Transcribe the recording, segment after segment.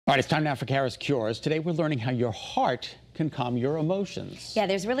All right, it's time now for Kara's Cures. Today we're learning how your heart can calm your emotions. Yeah,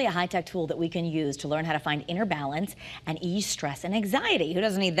 there's really a high-tech tool that we can use to learn how to find inner balance and ease stress and anxiety. Who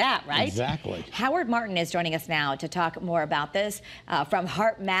doesn't need that, right? Exactly. Howard Martin is joining us now to talk more about this from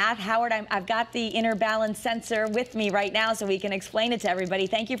Heart Math. Howard, I've got the inner balance sensor with me right now so we can explain it to everybody.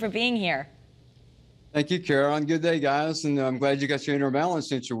 Thank you for being here. Thank you, Kara. Good day, guys. And I'm glad you got your inner balance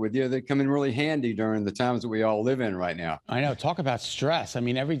sensor with you. They come in really handy during the times that we all live in right now. I know. Talk about stress. I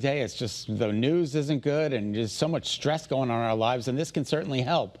mean, every day it's just the news isn't good and there's so much stress going on in our lives, and this can certainly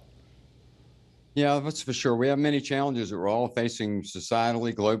help. Yeah, that's for sure. We have many challenges that we're all facing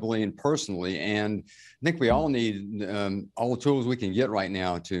societally, globally, and personally. And I think we all need all the tools we can get right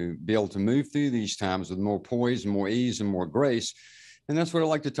now to be able to move through these times with more poise and more ease and more grace. And that's what I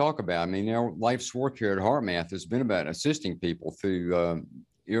like to talk about. I mean, life's work here at Heart Math has been about assisting people through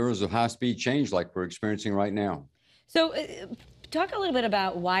eras of high-speed change like we're experiencing right now. So talk a little bit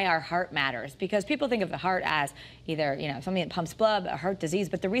about why our heart matters, because people think of the heart as either, something that pumps blood, a heart disease,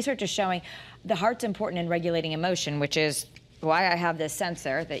 but the research is showing the heart's important in regulating emotion, which is why I have this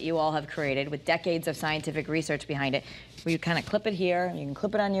sensor that you all have created with decades of scientific research behind it, where you kind of clip it here, you can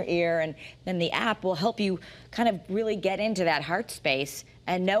clip it on your ear, and then the app will help you kind of really get into that heart space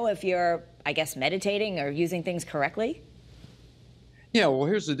and know if you're, I guess, meditating or using things correctly. Yeah, well,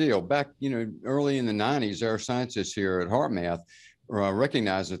 here's the deal. Back, early in the 90s, our scientists here at Heart Math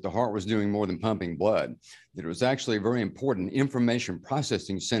recognized that the heart was doing more than pumping blood, that it was actually a very important information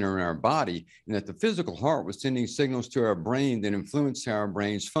processing center in our body, and that the physical heart was sending signals to our brain that influenced how our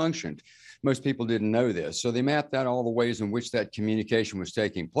brains functioned. Most people didn't know this. So they mapped out all the ways in which that communication was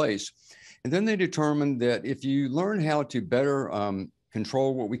taking place. And then they determined that if you learn how to better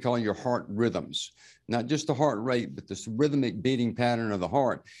control what we call your heart rhythms, not just the heart rate, but this rhythmic beating pattern of the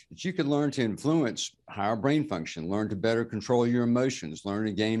heart, that you could learn to influence higher brain function, learn to better control your emotions, learn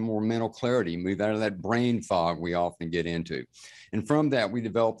to gain more mental clarity, move out of that brain fog we often get into. And from that, we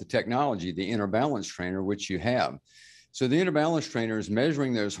developed the technology, the Inner Balance Trainer, which you have. So the Inner Balance Trainer is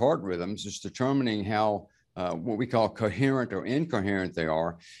measuring those heart rhythms, it's determining how what we call coherent or incoherent they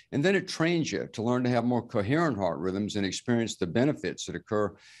are. And then it trains you to learn to have more coherent heart rhythms and experience the benefits that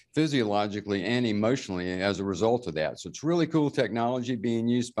occur physiologically and emotionally as a result of that. So it's really cool technology being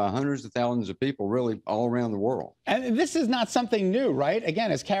used by hundreds of thousands of people really all around the world. And this is not something new, right?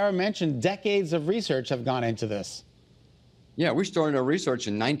 Again, as Kara mentioned, decades of research have gone into this. Yeah, we started our research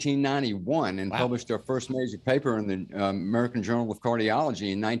in 1991 and published our first major paper in the American Journal of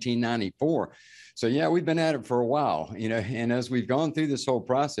Cardiology in 1994. So yeah, we've been at it for a while, and as we've gone through this whole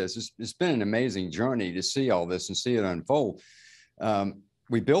process, it's been an amazing journey to see all this and see it unfold.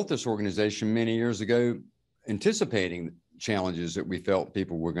 We built this organization many years ago, anticipating challenges that we felt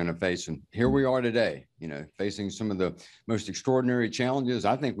people were going to face. And here we are today, facing some of the most extraordinary challenges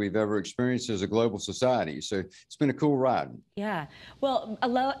I think we've ever experienced as a global society. So it's been a cool ride. Yeah. Well,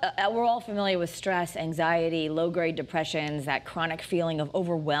 we're all familiar with stress, anxiety, low-grade depressions, that chronic feeling of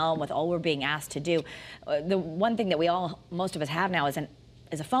overwhelm with all we're being asked to do. The one thing that most of us have now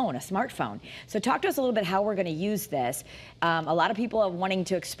is a phone, a smartphone. So talk to us a little bit how we're going to use this. A lot of people are wanting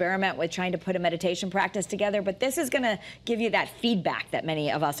to experiment with trying to put a meditation practice together, but this is going to give you that feedback that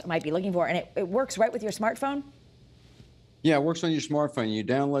many of us might be looking for, and it works right with your smartphone? Yeah, it works on your smartphone. You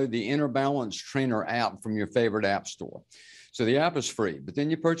download the Inner Balance Trainer app from your favorite app store. So the app is free, but then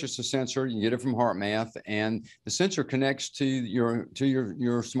you purchase the sensor, you get it from Heart Math, and the sensor connects to your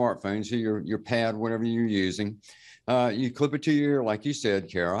smartphone, to your pad, whatever you're using. You clip it to your ear, like you said,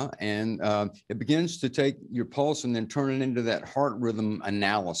 Kara, and it begins to take your pulse and then turn it into that heart rhythm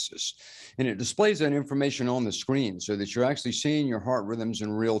analysis. And it displays that information on the screen so that you're actually seeing your heart rhythms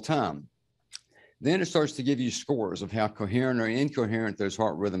in real time. Then it starts to give you scores of how coherent or incoherent those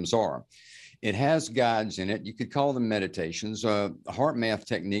heart rhythms are. It has guides in it. You could call them meditations. Heart Math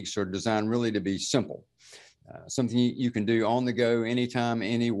techniques are designed really to be simple. Something you can do on the go, anytime,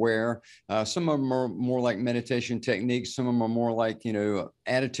 anywhere. Some of them are more like meditation techniques. Some of them are more like,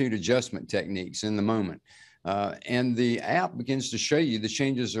 attitude adjustment techniques in the moment. And the app begins to show you the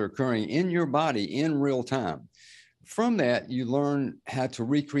changes that are occurring in your body in real time. From that, you learn how to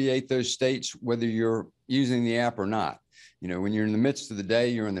recreate those states, whether you're using the app or not. When you're in the midst of the day,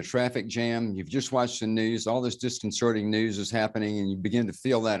 you're in the traffic jam, you've just watched the news, all this disconcerting news is happening, and you begin to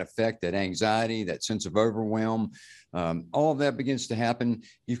feel that effect, that anxiety, that sense of overwhelm. All of that begins to happen.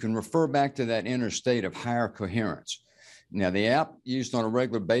 You can refer back to that inner state of higher coherence. Now, the app used on a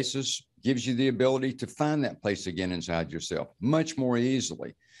regular basis gives you the ability to find that place again inside yourself much more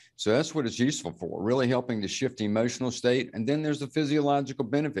easily. So that's what it's useful for, really helping to shift the emotional state. And then there's a physiological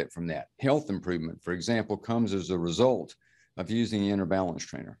benefit from that. Health improvement, for example, comes as a result of using the inner balance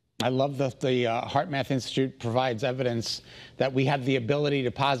trainer. I love that the Heart Math Institute provides evidence that we have the ability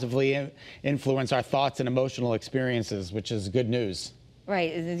to positively influence our thoughts and emotional experiences, which is good news.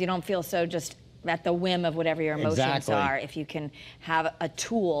 Right. You don't feel so just at the whim of whatever your emotions are if you can have a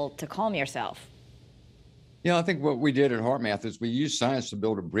tool to calm yourself. Yeah, I think what we did at Heart Math is we used science to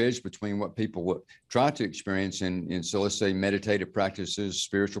build a bridge between what people would try to experience so let's say meditative practices,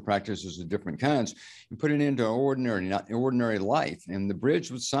 spiritual practices of different kinds, and put it into ordinary life. And the bridge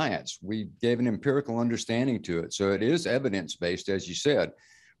was science. We gave an empirical understanding to it. So it is evidence-based, as you said.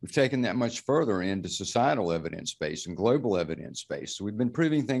 We've taken that much further into societal evidence-based and global evidence-based. So we've been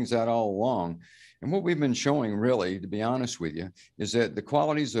proving things out all along. And what we've been showing, really, to be honest with you, is that the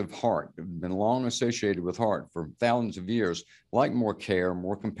qualities of heart have been long associated with heart for thousands of years, like more care,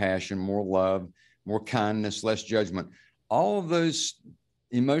 more compassion, more love, more kindness, less judgment. All of those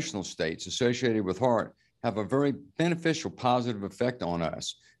emotional states associated with heart have a very beneficial, positive effect on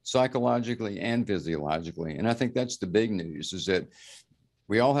us, psychologically and physiologically. And I think that's the big news, is that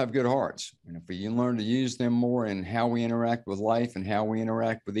we all have good hearts. And if we learn to use them more in how we interact with life and how we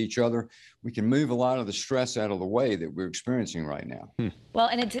interact with each other, we can move a lot of the stress out of the way that we're experiencing right now. Well,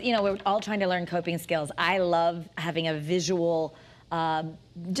 and it's, we're all trying to learn coping skills. I love having a visual,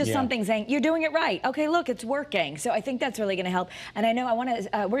 something saying, you're doing it right. Okay, look, it's working. So I think that's really going to help. And I know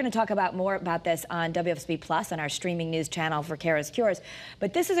we're going to talk more about this on WFSB Plus on our streaming news channel for CURES.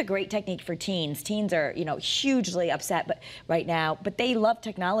 But this is a great technique for teens. Teens are, hugely upset right now, but they love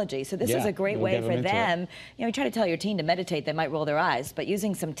technology. So this is a great way for them. You try to tell your teen to meditate, they might roll their eyes, but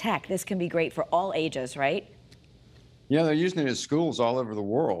using some tech, this can be great for all ages, right? Yeah, they're using it at schools all over the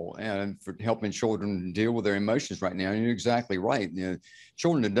world and for helping children deal with their emotions right now. And you're exactly right.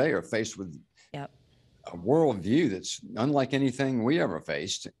 Children today are faced with a worldview that's unlike anything we ever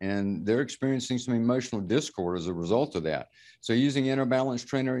faced, and they're experiencing some emotional discord as a result of that. So using inner balance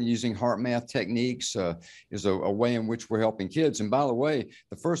trainer, using heart math techniques is a way in which we're helping kids. And by the way,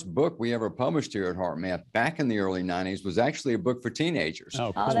 the first book we ever published here at Heart Math back in the early 90s was actually a book for teenagers.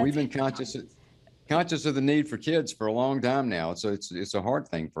 Oh, cool. So we've been conscious of the need for kids for a long time now. So it's a hard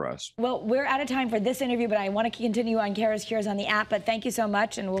thing for us. Well, we're out of time for this interview, but I want to continue on CURES on the app. But thank you so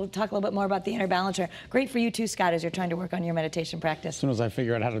much, and we'll talk a little bit more about the inner balancer. Great for you too, Scott, as you're trying to work on your meditation practice. As soon as I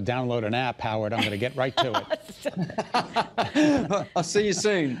figure out how to download an app, Howard, I'm going to get right to it. I'll see you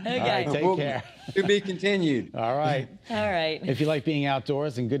soon. Okay. All right, take care. To be continued. All right. All right. If you like being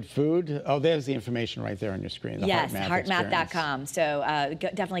outdoors and good food, there's the information right there on your screen. Yes, heartmath.com. So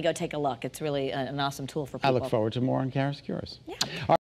definitely go take a look. It's really an awesome tool for people. I look forward to more on CURES. Yeah.